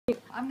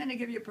I'm going to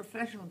give you a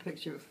professional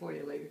picture for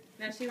you later.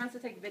 No, she wants to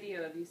take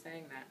video of you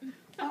saying that.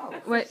 Oh.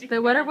 Wait,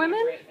 the what are women?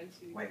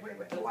 Wait.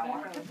 Oh, I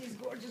want to put these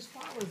gorgeous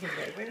flowers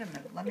away. Wait a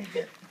minute. Let me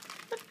get...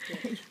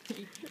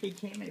 He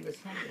came and he was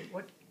hungry.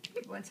 What?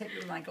 You want to take me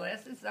with my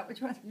glasses? Is that what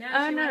you want? No,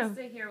 she wants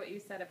to hear what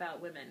you said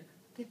about women.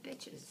 They're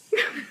bitches.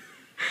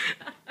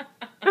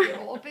 They're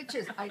all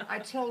bitches. I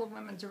tell the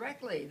women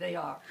directly. They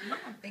are,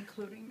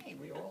 including me.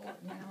 We all,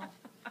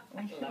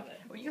 Love it.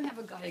 When you have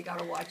a guy, you got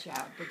to watch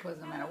out because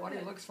no matter what he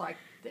looks like,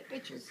 they're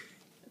bitches.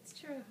 It's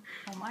true.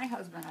 Well, my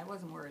husband, I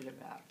wasn't worried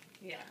about.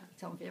 Yeah.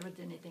 Tell him if he ever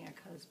did anything, I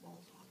cut his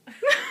balls off.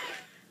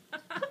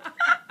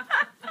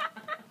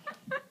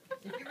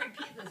 If you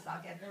repeat this,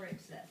 I'll get very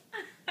upset.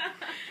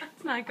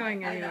 It's not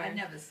going anywhere. I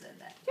never said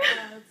that.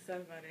 Oh, that's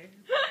so funny.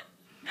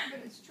 No, but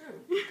it's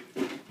true.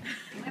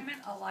 Women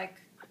are like,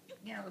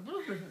 the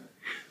blue.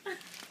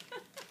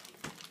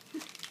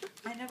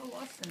 I never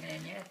lost a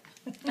man yet.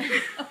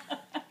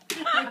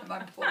 My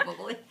poor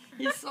Lily.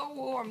 He's so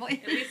warm.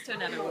 At least to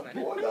another woman.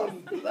 Boy,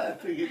 I'm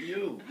laughing at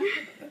you.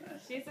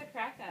 She's a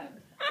crack up.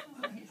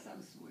 Oh, he's so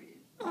sweet.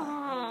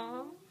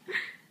 Aww.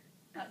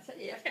 I'll tell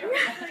you after.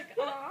 Like,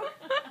 aw.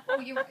 Oh,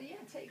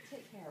 take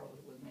Harold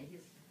with me.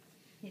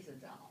 He's a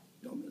doll.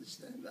 Don't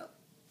stand up.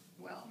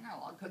 Well, no,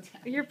 I'll go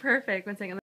down. You're perfect. One second.